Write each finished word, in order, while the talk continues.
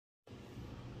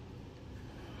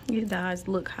You guys,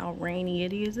 look how rainy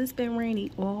it is. It's been rainy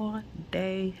all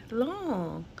day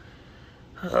long.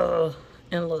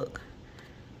 And look,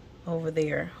 over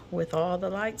there with all the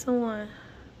lights on,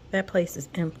 that place is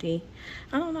empty.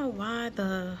 I don't know why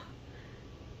the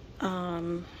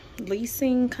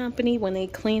leasing company, when they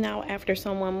clean out after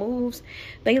someone moves,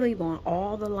 they leave on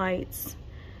all the lights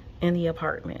in the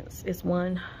apartments. It's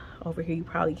one over here, you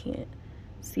probably can't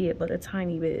see it, but a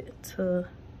tiny bit to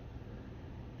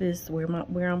this where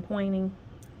I'm pointing.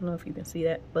 I don't know if you can see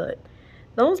that, but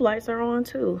those lights are on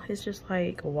too. It's just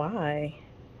like, why?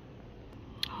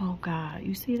 Oh God,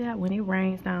 you see that? When it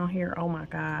rains down here, oh my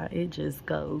God, it just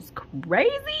goes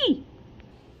crazy.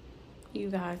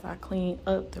 You guys, I cleaned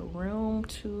up the room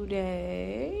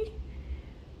today.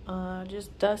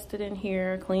 Just dusted in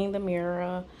here, cleaned the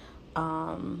mirror,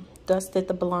 dusted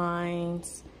the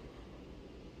blinds,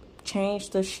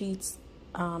 changed the sheets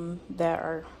that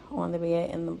are on the bed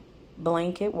and the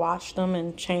blanket, washed them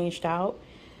and changed out.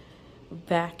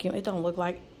 Vacuum. It doesn't look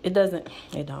like I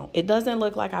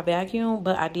vacuumed,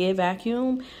 but I did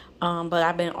vacuum. But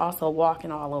I've been also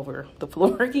walking all over the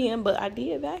floor again, but I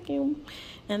did vacuum.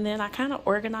 And then I kind of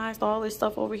organized all this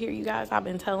stuff over here. You guys, I've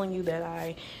been telling you that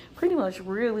I pretty much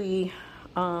really,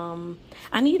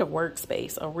 I need a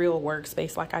workspace, a real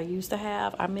workspace like I used to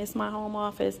have. I miss my home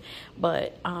office,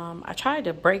 but I tried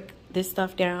to break this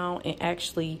stuff down and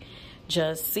actually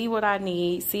just see what I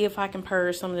need, see if I can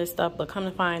purge some of this stuff, but come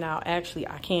to find out, actually,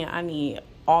 I can't. I need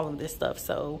all of this stuff.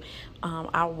 So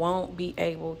I won't be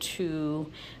able to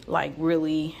like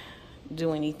really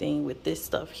do anything with this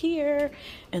stuff here.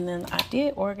 And then I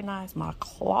did organize my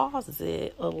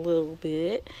closet a little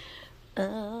bit.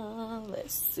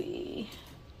 Let's see.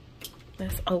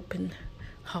 Let's open.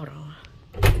 Hold on.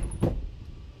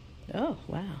 Oh,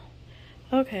 wow.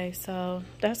 Okay, so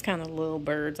that's kind of a little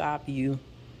bird's eye view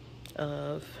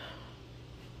of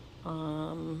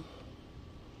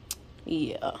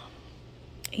yeah,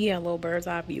 little bird's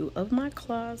eye view of my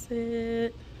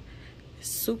closet.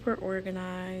 Super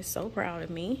organized. So proud of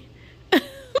me.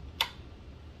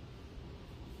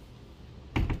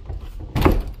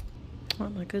 Oh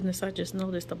my goodness, I just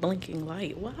noticed a blinking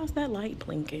light. Why is that light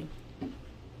blinking?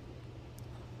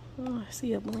 Oh, I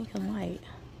see a blinking light.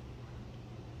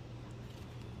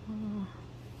 Oh.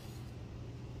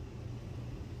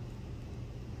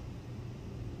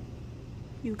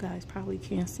 You guys probably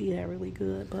can't see that really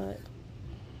good, but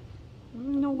I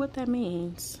don't know what that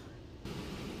means.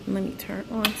 Let me turn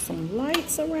on some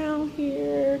lights around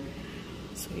here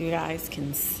so you guys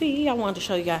can see. I wanted to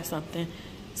show you guys something.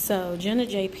 So Jenna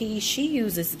JP, she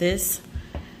uses this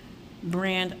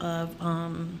brand of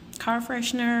car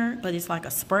freshener, but it's like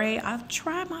a spray. I've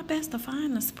tried my best to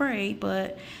find the spray,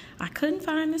 but I couldn't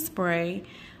find the spray.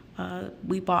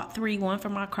 We bought 3, 1 for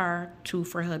my car, 2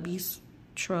 for hubby's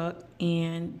truck,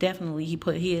 and definitely he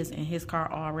put his in his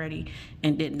car already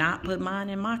and did not put mine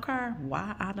in my car.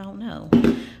 Why, I don't know.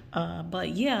 But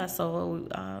yeah, so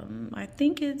I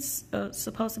think it's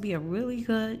supposed to be a really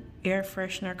good air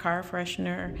freshener, car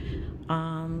freshener.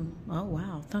 Oh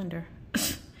wow, thunder.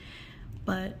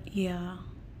 But yeah,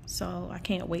 so I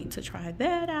can't wait to try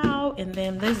that out. And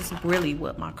then this is really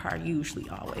what my car usually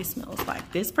always smells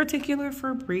like. This particular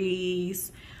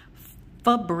Febreze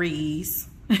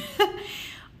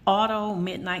Auto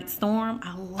Midnight Storm.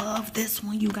 I love this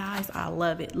one, you guys. I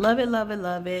love it. Love it, love it,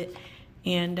 love it.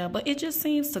 And but it just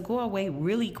seems to go away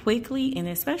really quickly, and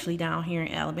especially down here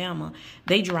in Alabama,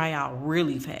 they dry out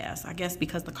really fast. I guess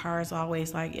because the car is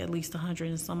always like at least 100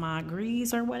 and some odd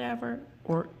degrees or whatever,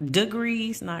 or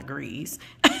degrees, not grease.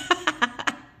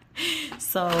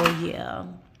 So yeah,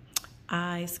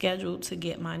 I scheduled to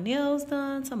get my nails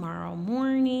done tomorrow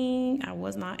morning. I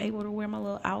was not able to wear my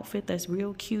little outfit that's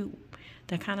real cute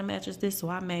that kind of matches this, so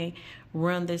I may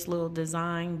run this little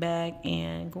design back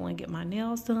and go and get my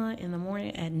nails done in the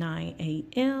morning at 9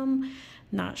 a.m.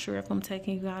 Not sure if I'm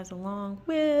taking you guys along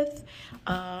with.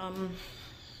 And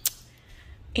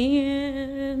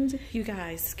you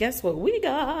guys, guess what we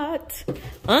got?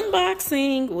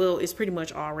 Unboxing. Well, it's pretty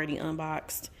much already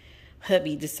unboxed.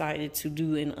 Hubby decided to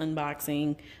do an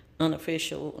unboxing,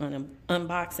 unofficial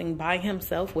unboxing by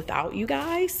himself without you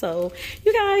guys. So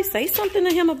you guys say something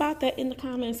to him about that in the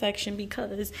comment section,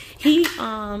 because he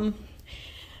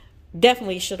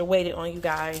definitely should have waited on you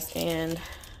guys and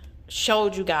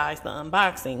showed you guys the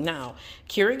unboxing. Now,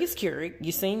 Keurig is Keurig.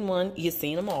 You seen one, you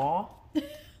seen them all.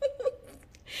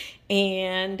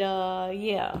 And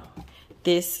yeah,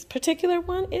 this particular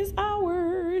one is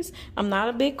ours. I'm not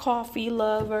a big coffee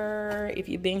lover. If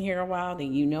you've been here a while,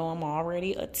 then you know I'm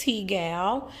already a tea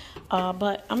gal.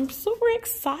 But I'm super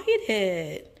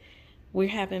excited. we're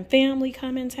having family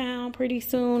come in town pretty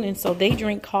soon, and so they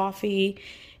drink coffee,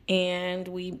 and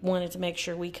we wanted to make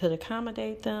sure we could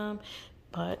accommodate them.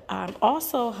 But I'm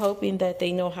also hoping that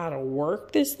they know how to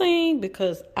work this thing,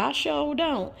 because I sure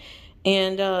don't.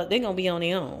 And they're going to be on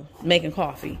their own making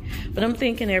coffee. But I'm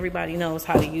thinking everybody knows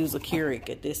how to use a Keurig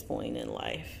at this point in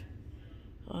life.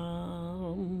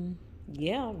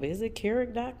 Yeah, visit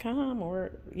Keurig.com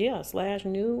or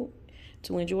 /new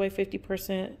to enjoy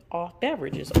 50% off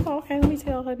beverages. Oh, okay, let me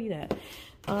tell hubby that.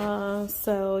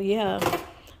 So yeah,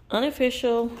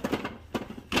 unofficial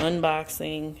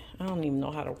unboxing. I don't even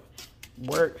know how to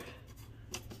work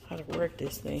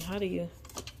this thing. How do you?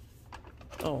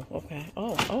 Oh, okay.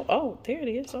 Oh, there it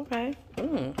is. Okay.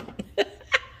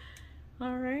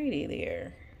 Alrighty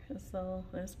there. So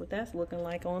that's what that's looking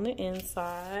like on the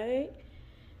inside.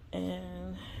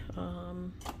 And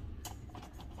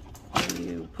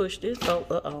you push this.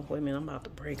 Oh, wait a minute, I'm about to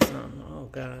break something. Oh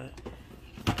God.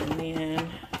 And then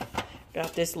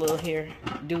got this little here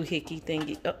doohickey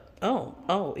thingy.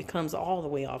 Oh, it comes all the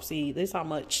way off. See, this how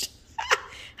much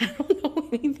I don't know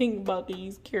anything about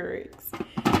these Keurigs.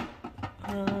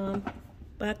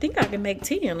 But I think I can make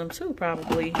tea in them too,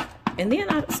 probably. And then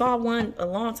I saw one a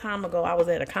long time ago. I was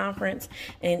at a conference,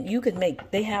 and you could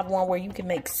make, they have one where you can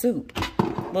make soup,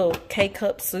 little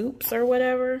K-cup soups or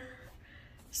whatever.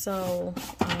 So,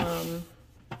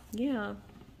 yeah,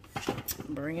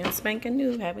 brand spanking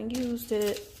new, haven't used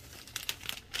it.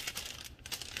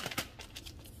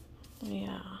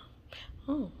 Yeah.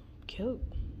 Oh, cute.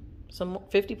 Some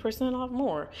 50% off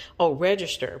more. Oh,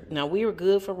 register. Now, we were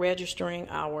good for registering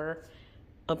our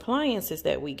appliances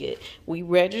that we get. We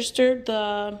registered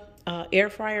the air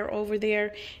fryer over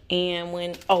there, and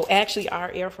when actually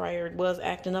our air fryer was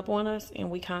acting up on us,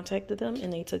 and we contacted them,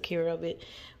 and they took care of it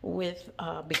with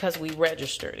because we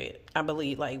registered it, I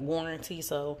believe, like warranty.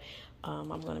 So I'm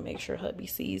gonna make sure hubby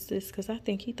sees this, because I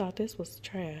think he thought this was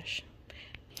trash.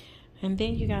 And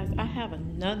then, you guys, I have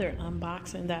another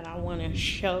unboxing that I want to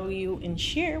show you and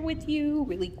share with you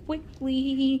really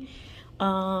quickly.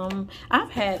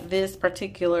 I've had this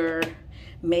particular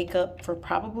makeup for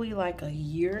probably like a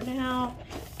year now,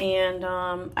 and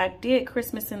I did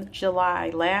Christmas in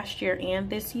July last year and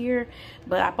this year,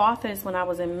 but I bought this when I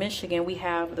was in Michigan. We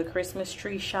have the Christmas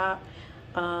tree shop.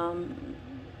 I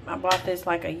bought this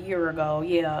like a year ago,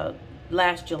 yeah,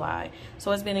 last July,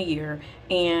 so it's been a year.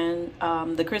 And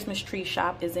the Christmas tree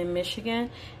shop is in Michigan,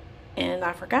 and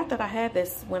I forgot that I had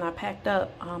this when I packed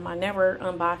up. I never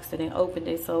unboxed it and opened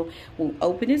it, so we'll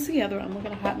open it together. I'm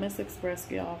looking at Hot Mess Express,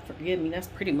 y'all. Forgive me, that's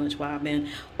pretty much why I've been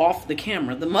off the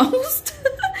camera the most.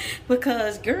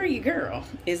 Because your girl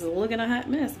is looking a hot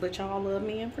mess, but y'all love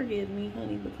me and forgive me,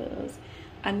 honey, because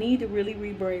I need to really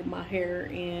rebraid my hair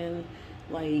and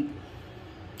like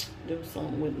do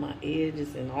something with my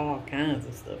edges and all kinds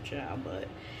of stuff, child, but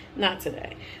not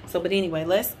today. So, but anyway,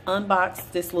 let's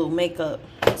unbox this little makeup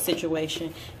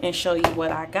situation and show you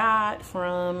what I got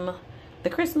from the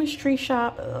Christmas tree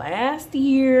shop last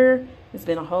year. It's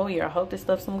been a whole year. I hope this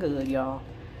stuff's some good, y'all.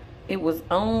 It was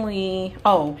only,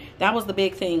 that was the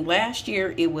big thing. Last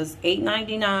year, it was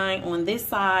 $8.99 on this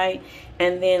side.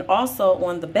 And then also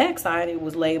on the back side, it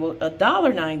was labeled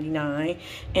 $1.99.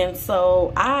 And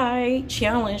so I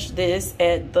challenged this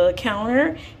at the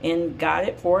counter and got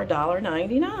it for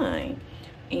 $1.99.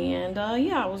 And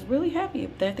yeah, I was really happy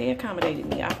that they accommodated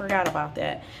me. I forgot about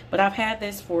that. But I've had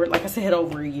this for, like I said,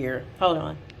 over a year. Hold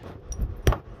on.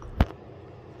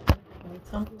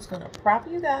 I'm just gonna prop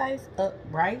you guys up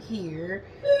right here.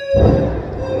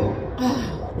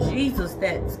 Oh, Jesus,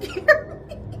 that scared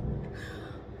me.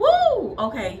 Woo!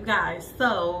 Okay, you guys,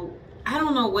 so I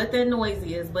don't know what that noise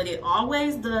is, but it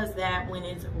always does that when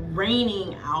it's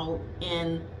raining out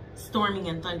and storming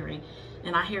and thundering.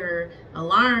 And I hear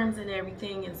alarms and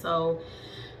everything, and so,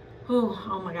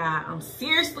 oh my God, I'm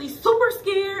seriously super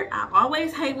scared. I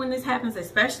always hate when this happens,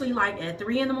 especially like at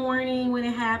 3 in the morning when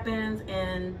it happens.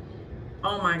 And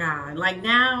oh my God, like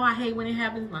now I hate when it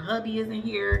happens. My hubby isn't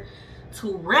here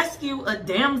to rescue a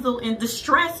damsel in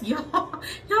distress, y'all.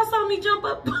 Y'all saw me jump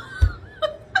up.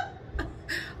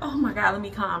 Oh my God, let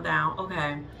me calm down.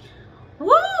 Okay.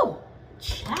 Woo!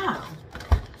 Ciao.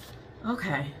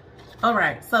 Okay. All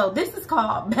right, so this is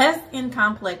called Best in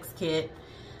Complex Kit,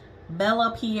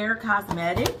 Bella Pierre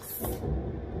Cosmetics.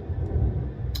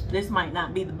 This might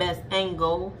not be the best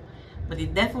angle, but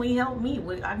it definitely helped me.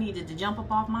 I needed to jump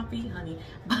up off my feet, honey.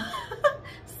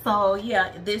 So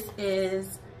yeah, this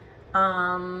is,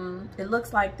 it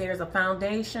looks like there's a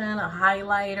foundation, a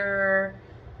highlighter,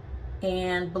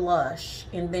 and blush.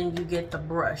 And then you get the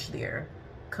brush there.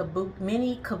 Braca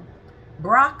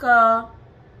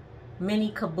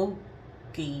Mini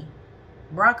Kabuki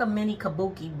Braca Mini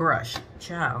Kabuki brush.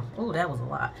 Ciao. Oh, that was a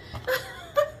lot.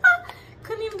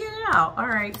 Couldn't even get it out. All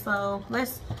right, so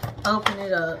let's open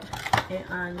it up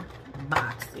and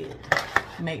unbox it.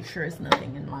 Make sure it's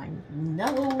nothing in my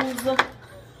nose.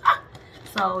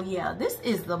 So yeah, this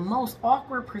is the most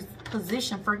awkward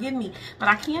position. Forgive me, but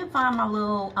I can't find my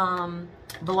little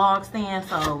vlog stand.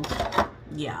 So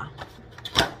yeah,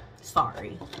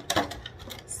 sorry.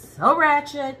 So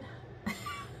ratchet.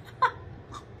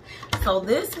 So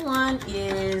this one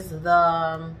is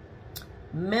the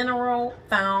Mineral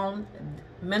Foundation,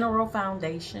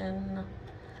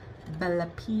 Bella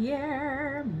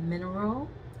Pierre Mineral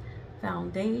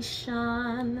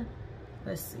Foundation.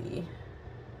 Let's see.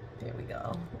 There we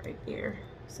go. Right there.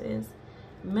 It says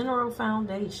Mineral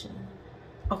Foundation.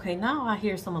 Okay, now I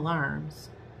hear some alarms.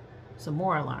 Some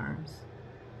more alarms.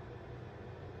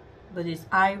 But it's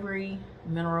Ivory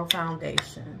Mineral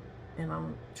Foundation. And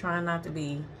I'm trying not to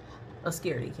be a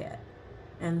scaredy cat.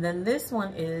 And then this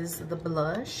one is the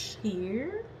blush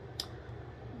here.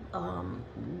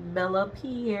 Bella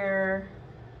Pierre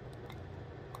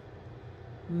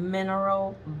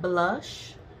Mineral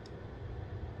Blush.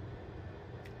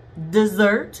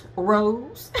 Desert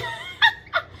Rose.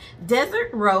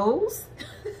 Desert Rose.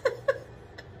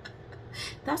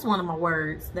 That's one of my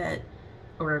words that,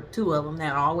 or two of them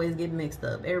that always get mixed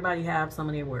up. Everybody have some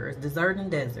of their words. Dessert and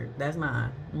desert. That's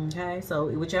mine. Okay, so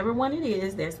whichever one it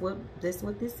is, that's what this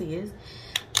is.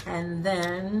 And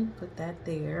then put that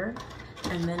there.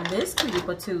 And then this cutie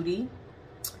patootie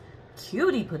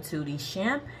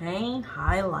champagne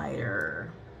highlighter.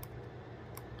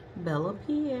 Bella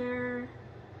Pierre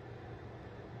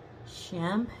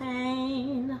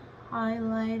champagne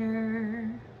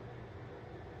highlighter.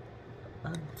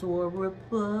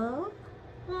 Adorable.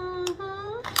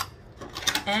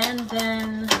 And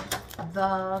then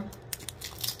the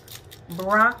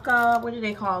Braca, what do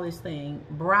they call this thing?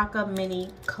 Braca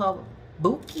Mini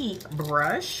Kabuki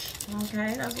brush.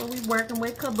 Okay, that's what we're working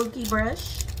with, Kabuki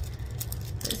brush.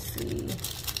 Let's see.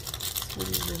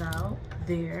 Squeeze it out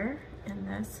there. And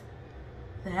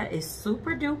that is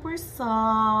super duper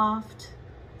soft.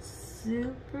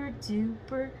 Super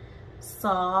duper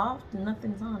soft.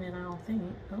 Nothing's on it, I don't think.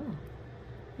 Oh,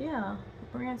 yeah.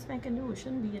 Brand spanking new. It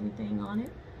shouldn't be anything on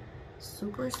it.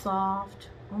 Super soft.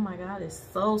 Oh my God, it's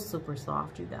so super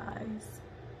soft, you guys.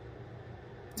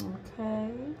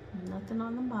 Okay, nothing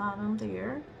on the bottom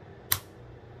there.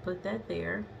 Put that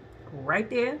there, right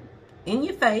there, in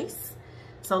your face.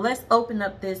 So let's open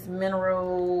up this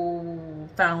Mineral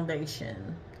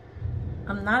Foundation.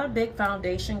 I'm not a big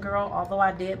foundation girl, although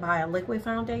I did buy a liquid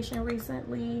foundation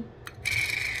recently.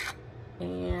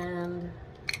 And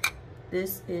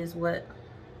this is what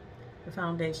the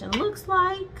foundation looks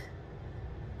like.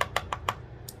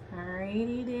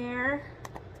 Alrighty there.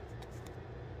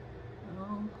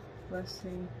 Oh, let's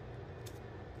see.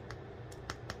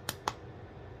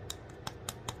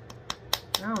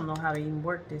 I don't know how to even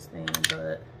work this thing,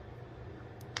 but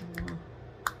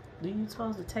do you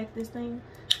supposed to take this thing?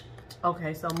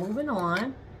 Okay, so moving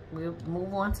on. We'll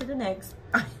move on to the next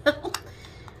item.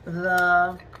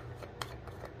 The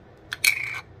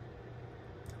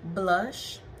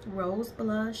blush, rose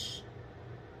blush,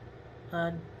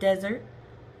 desert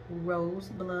rose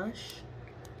blush.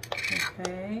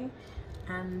 Okay,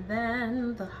 and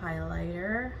then the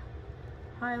highlighter.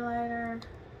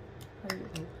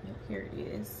 Here it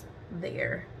is.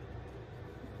 There.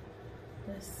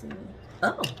 Let's see.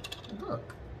 Oh,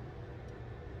 look.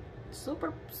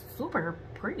 Super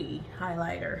pretty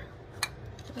highlighter.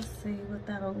 Let's see what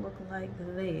that'll look like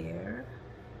there.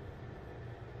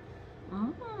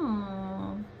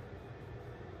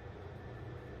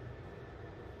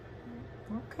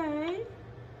 Okay.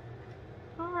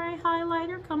 All right,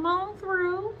 highlighter, come on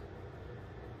through.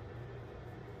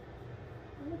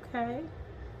 Okay.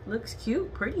 Looks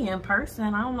cute, pretty in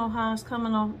person. I don't know how it's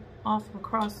coming off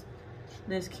across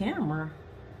this camera,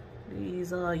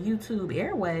 these YouTube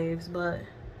airwaves, but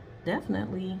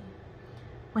definitely.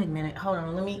 Wait a minute, hold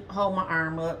on, let me hold my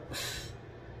arm up.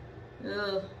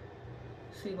 Ugh.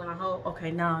 See when I hold,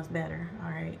 okay, now it's better.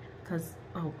 All right, because,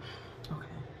 oh, okay,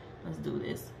 let's do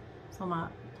this. So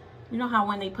you know how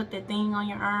when they put that thing on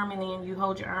your arm and then you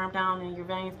hold your arm down and your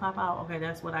veins pop out? Okay,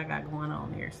 that's what I got going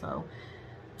on there. So,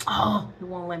 oh, it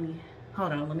won't let me.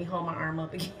 Hold on, let me hold my arm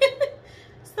up again.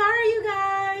 Sorry, you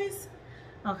guys.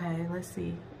 Okay, let's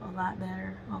see. A lot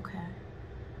better. Okay.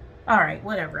 All right,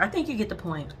 whatever. I think you get the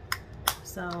point.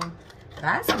 So,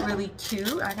 that's really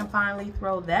cute. I can finally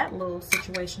throw that little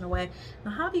situation away.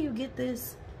 Now, how do you get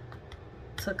this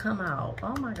to come out?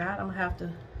 Oh my God, I'm gonna have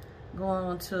to go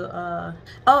on to,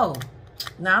 oh,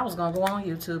 Now I was gonna go on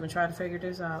YouTube and try to figure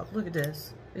this out. Look at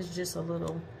this. It's just a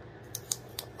little,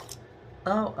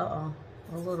 a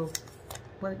little,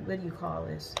 what do you call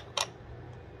this?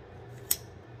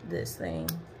 This thing.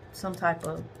 Some type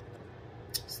of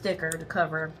sticker to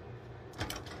cover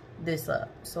this up.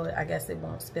 So I guess it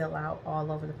won't spill out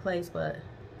all over the place, but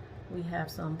we have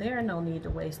some there. No need to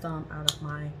waste them out of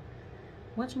my,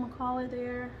 whatchamacallit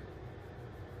there.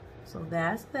 So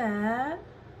that's that.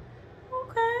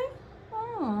 Okay.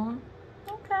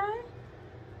 Okay.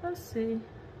 Let's see.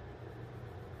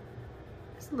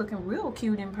 It's looking real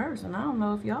cute in person. I don't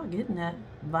know if y'all getting that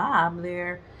vibe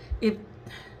there.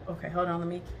 Okay, hold on. Let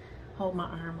me hold my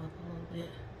arm up a little bit.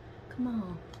 Come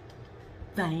on.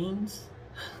 Veins.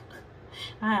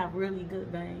 I have really good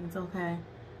veins, okay?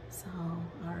 So,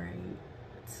 all right.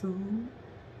 Too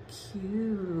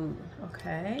cute.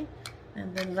 Okay.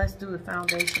 And then let's do the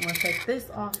foundation. We'll take this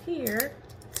off here.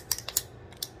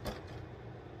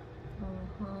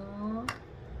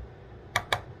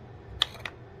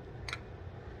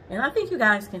 And I think you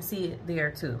guys can see it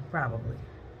there too, probably.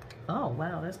 Oh,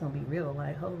 wow, that's gonna be real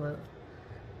light. Hold up.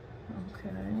 Okay.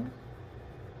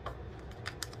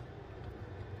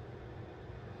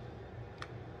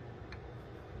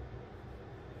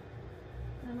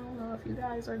 I don't know if you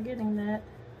guys are getting that.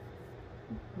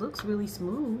 Looks really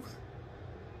smooth.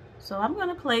 So I'm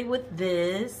gonna play with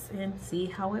this and see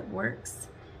how it works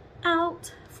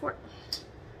out for.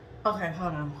 Okay,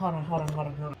 hold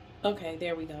on. Okay,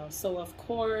 there we go. So of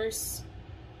course,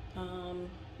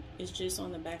 it's just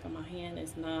on the back of my hand.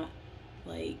 It's not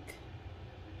like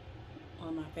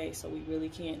on my face, so we really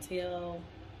can't tell.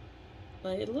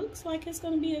 But it looks like it's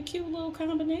gonna be a cute little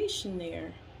combination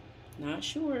there. Not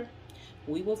sure.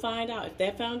 We will find out. If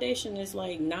that foundation is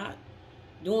like not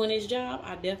doing its job,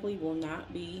 I definitely will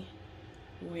not be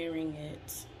wearing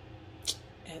it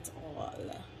at all.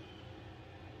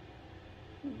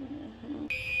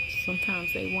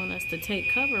 Sometimes they want us to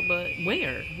take cover, but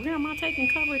where? Where am I taking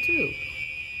cover to?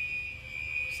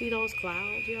 See those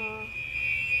clouds, y'all?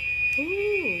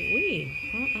 Ooh-wee.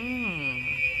 I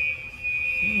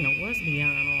don't know what's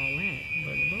beyond all that,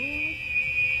 but Lord.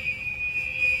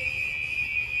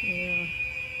 Yeah.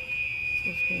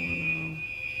 That's what's going on.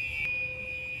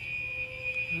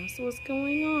 That's what's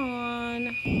going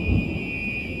on.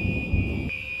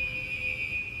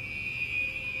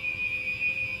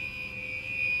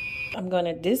 I'm going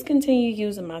to discontinue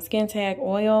using my Skin Tag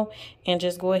oil and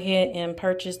just go ahead and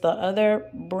purchase the other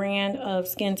brand of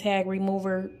Skin Tag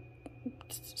remover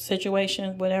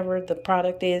situation, whatever the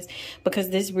product is, because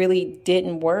this really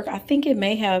didn't work. I think it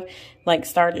may have like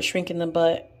started shrinking them,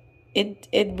 but it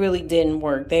really didn't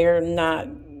work. They're not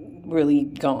really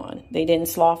gone. They didn't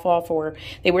slough off, or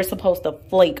they were supposed to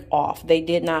flake off. They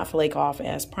did not flake off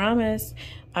as promised.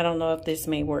 I don't know if this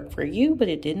may work for you, but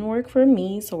it didn't work for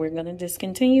me, so we're going to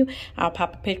discontinue. I'll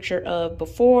pop a picture of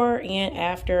before and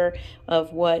after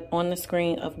of what on the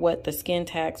screen of what the Skin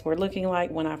Tags were looking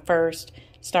like when I first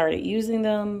started using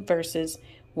them versus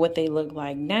what they look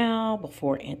like now,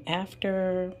 before and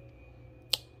after.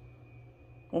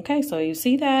 Okay, so you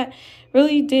see that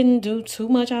really didn't do too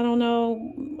much. I don't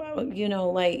know, you know,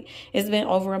 like it's been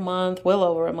over a month, well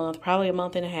over a month, probably a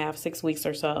month and a half, 6 weeks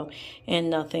or so, and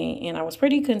nothing. And I was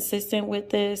pretty consistent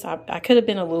with this. I could have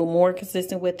been a little more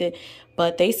consistent with it,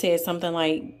 but they said something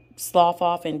like slough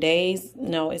off in days.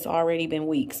 No, it's already been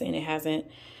weeks and it hasn't,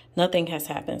 nothing has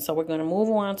happened. So we're going to move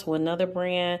on to another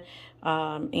brand,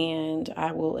 and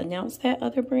I will announce that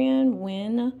other brand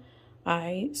when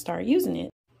I start using it.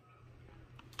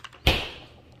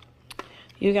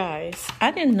 You guys, I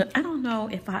don't know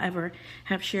if I ever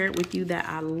have shared with you that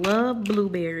I love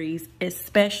blueberries,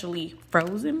 especially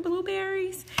frozen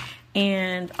blueberries.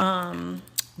 And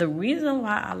the reason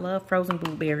why I love frozen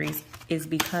blueberries is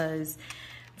because,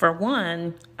 for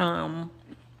one, I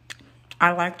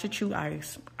like to chew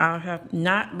ice. I have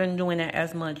not been doing that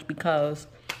as much because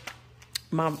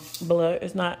my blood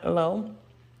is not low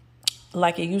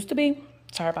like it used to be.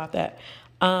 Sorry about that.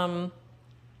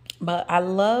 But I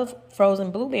love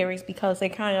frozen blueberries because they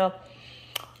kind of,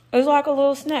 it's like a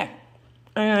little snack.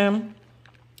 And,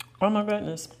 oh my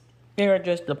goodness, they're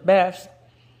just the best.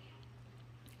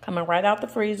 Coming right out the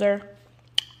freezer.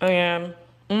 And,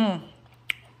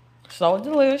 so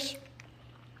delicious.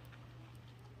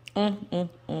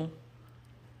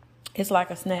 It's like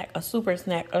a snack, a super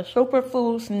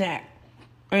food snack.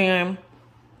 And,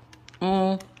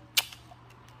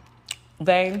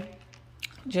 they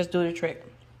just do the trick.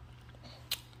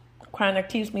 Kind of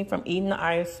keeps me from eating the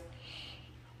ice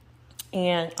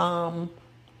and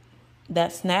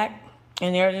that snack,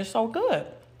 and they're just so good.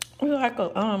 It's like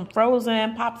a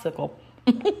frozen popsicle.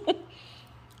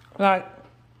 like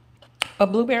a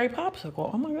blueberry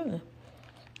popsicle. Oh my goodness.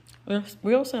 It's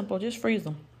real simple. Just freeze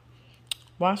them.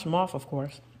 Wash them off, of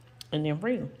course, and then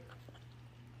freeze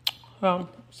them.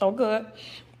 So good.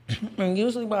 And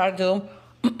usually what I do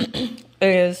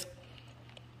is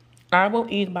I will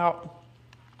eat about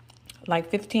like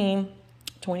 15,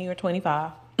 20, or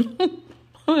 25. It's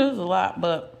a lot,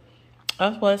 but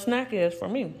that's what a snack is for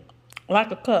me.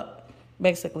 Like a cup,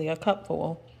 basically, a cup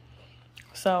full.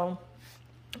 So,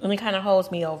 and it kind of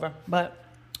holds me over, but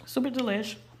super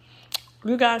delish.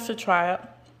 You guys should try it.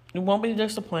 You won't be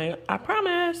disappointed. I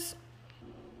promise.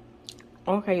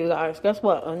 Okay, you guys, guess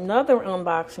what? Another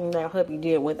unboxing that hubby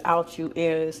did without you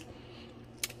is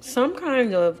some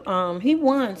kind of, he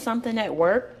won something at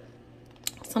work.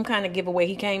 Some kind of giveaway.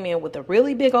 He came in with a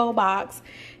really big old box.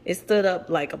 It stood up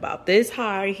like about this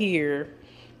high here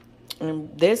and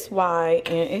this wide,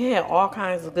 and it had all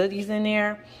kinds of goodies in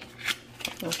there.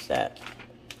 What's that?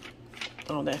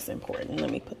 Oh, that's important. Let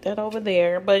me put that over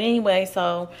there. But anyway,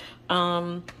 so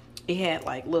it had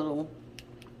like little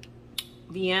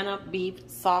Vienna beef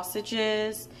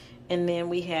sausages, and then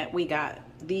we got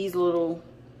these little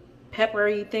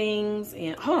peppery things.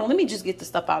 And hold on, let me just get the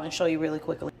stuff out and show you really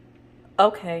quickly.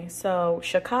 Okay, so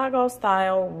Chicago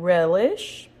style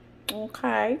relish.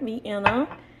 Okay, Vienna.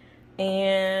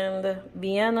 And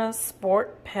Vienna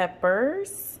sport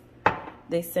peppers.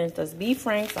 They sent us beef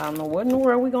franks. I don't know what in the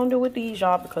world we're going to do with these,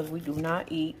 y'all, because we do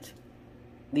not eat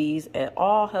these at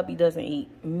all. Hubby doesn't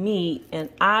eat meat, and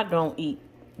I don't eat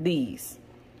these.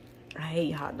 I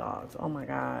hate hot dogs. Oh, my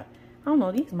God. I don't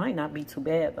know. These might not be too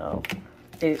bad, though.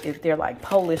 If they're like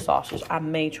Polish sausage, I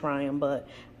may try them, but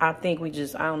I think I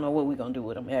don't know what we're going to do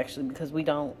with them, actually, because we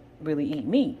don't really eat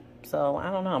meat. So,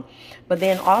 I don't know. But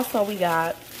then also we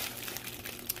got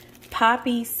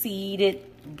poppy seeded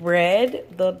bread,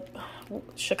 the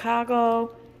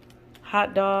Chicago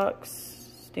hot dog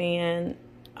stand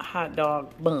hot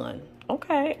dog bun.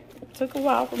 Okay, it took a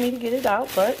while for me to get it out,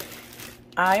 but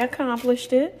I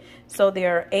accomplished it. So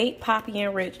there are 8 poppy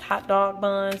enriched hot dog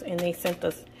buns, and they sent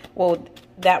us, well,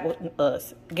 that was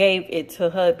us, gave it to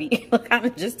hubby. Kind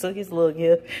of just took his little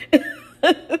gift.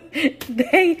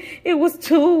 It was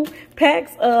 2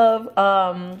 packs of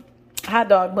hot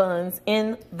dog buns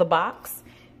in the box.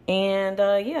 And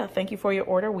yeah, thank you for your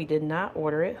order. We did not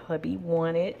order it. Hubby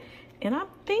wanted. And I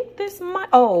think this might,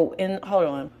 oh, and hold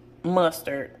on.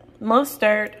 Mustard.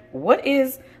 What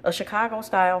is a Chicago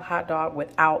style hot dog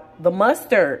without the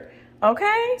mustard?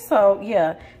 Okay, so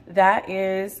yeah, that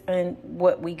is and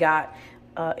what we got.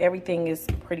 Everything is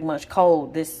pretty much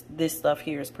cold. This stuff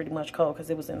here is pretty much cold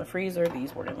because it was in the freezer.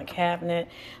 These were in the cabinet.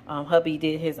 Hubby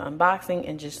did his unboxing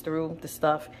and just threw the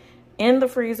stuff in the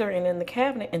freezer and in the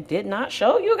cabinet and did not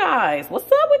show you guys.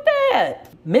 What's up with that?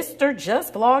 Mr.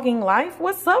 Just Vlogging Life,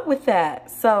 what's up with that?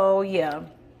 So yeah,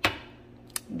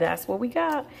 that's what we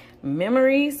got.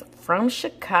 Memories from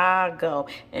Chicago.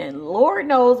 And Lord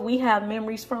knows we have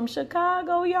memories from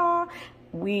Chicago, y'all.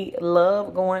 We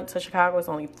love going to Chicago. It's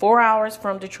only 4 hours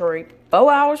from Detroit,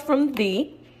 4 hours from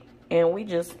D. And we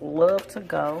just love to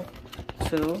go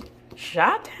to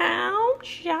Chi-Town.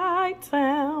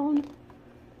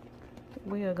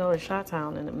 We'll go to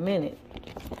Chi-Town in a minute.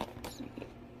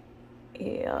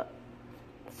 Yeah.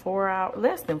 4 hours,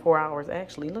 less than 4 hours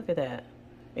actually. Look at that.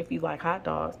 If you like hot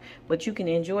dogs. But you can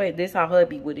enjoy it. This is how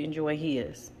hubby would enjoy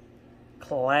his.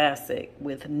 Classic.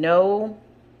 With no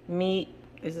meat.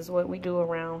 This is what we do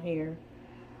around here.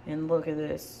 And look at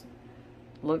this.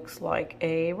 Looks like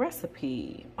a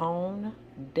recipe on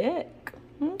deck.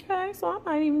 Okay, so I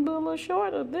might even do a little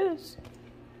short of this.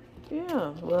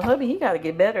 Yeah, well, hubby, he got to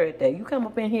get better at that. You come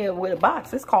up in here with a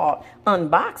box. It's called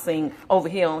unboxing over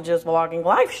here on Just Vlogging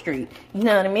Life Street. You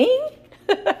know what I mean?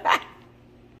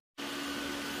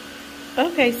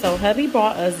 Okay, so hubby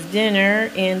brought us dinner,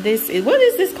 and this is, what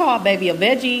is this called, baby? A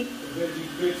veggie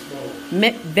mix bowl.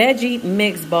 Veggie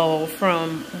mix bowl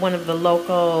from one of the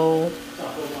local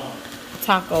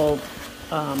taco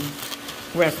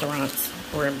restaurants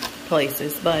or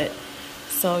places. But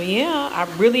so yeah, I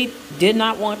really did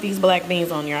not want these black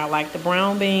beans on there. I like the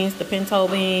brown beans, the pinto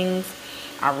beans.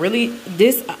 I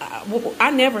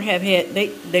never have had,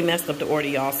 they messed up the order,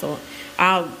 y'all, so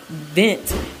I'll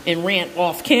vent and rant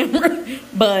off camera.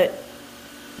 But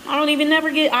I don't even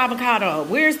never get avocado.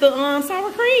 Where's the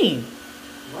sour cream?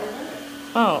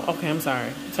 Oh, okay, I'm sorry.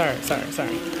 Sorry.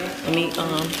 Let me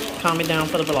calm it down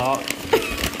for the vlog.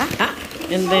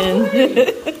 And then,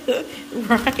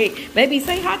 right. Baby,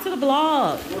 say hi to the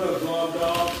vlog. What up, vlog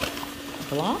dogs?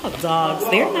 Vlog dogs.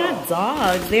 They're not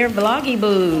dogs. They're vloggy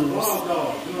boos.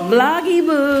 Vloggy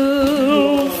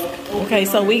boos. Okay,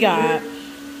 so we got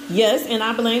Yes, and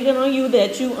I blamed it on you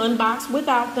that you unboxed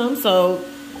without them. So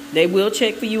they will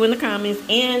check for you in the comments.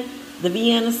 And the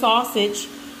Vienna sausage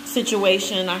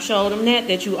situation, I showed them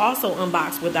that you also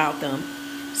unboxed without them.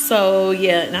 So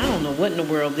yeah, and I don't know what in the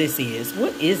world this is.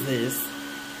 What is this?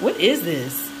 What is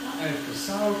this?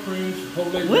 Sour cream,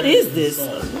 chipotle. What is this?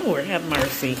 Lord have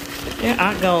mercy. There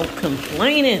I go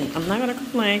complaining. I'm not gonna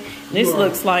complain. This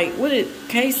looks like what is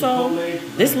queso?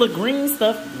 This look green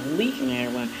stuff leaking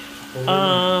everywhere.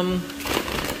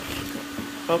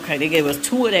 Okay, they gave us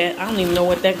 2 of that. I don't even know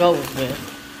what that goes with.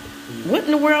 What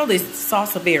in the world is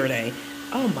salsa verde?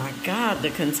 Oh my God, the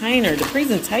container, the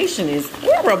presentation is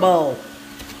horrible.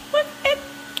 What?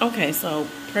 Okay, so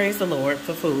praise the Lord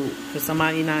for food, for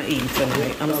somebody not eating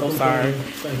tonight. I'm so sorry.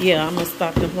 Yeah, I'm gonna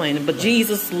stop complaining. But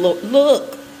Jesus, look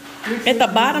at the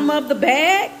bottom of the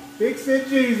bag. Fix it,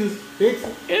 Jesus. Fix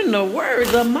it. In the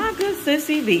words of my good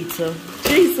sissy Vita,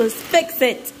 Jesus, fix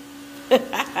it.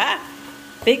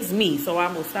 Fix me, so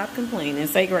I'm gonna stop complaining.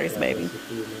 Say grace, baby.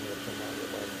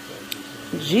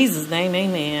 In Jesus' name,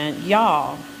 amen.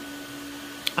 Y'all,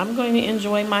 I'm going to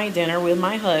enjoy my dinner with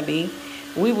my hubby.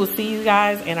 We will see you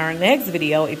guys in our next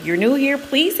video. If you're new here,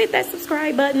 please hit that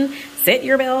subscribe button. Set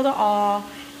your bell to all.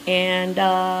 And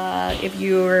if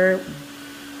you're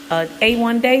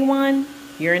A1 Day One,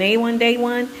 you're an A1 Day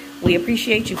One, we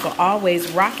appreciate you for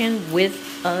always rocking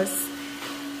with us.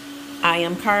 I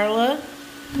am Carla.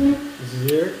 This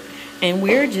is Eric. And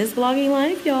we're just vlogging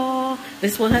life, y'all.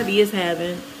 This is what hubby is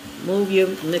having. Move your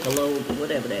Nickelodeon,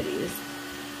 whatever that is.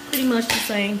 Pretty much the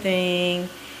same thing.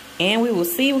 And we will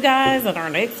see you guys in our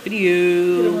next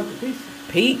video.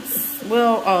 Pizza.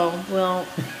 Well,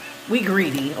 we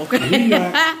greedy,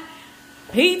 okay?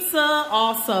 Pizza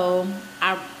also.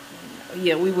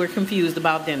 Yeah, we were confused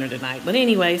about dinner tonight. But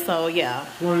anyway, so yeah.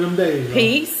 One of them days.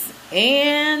 Peace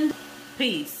and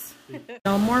peace.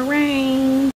 No more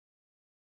rain.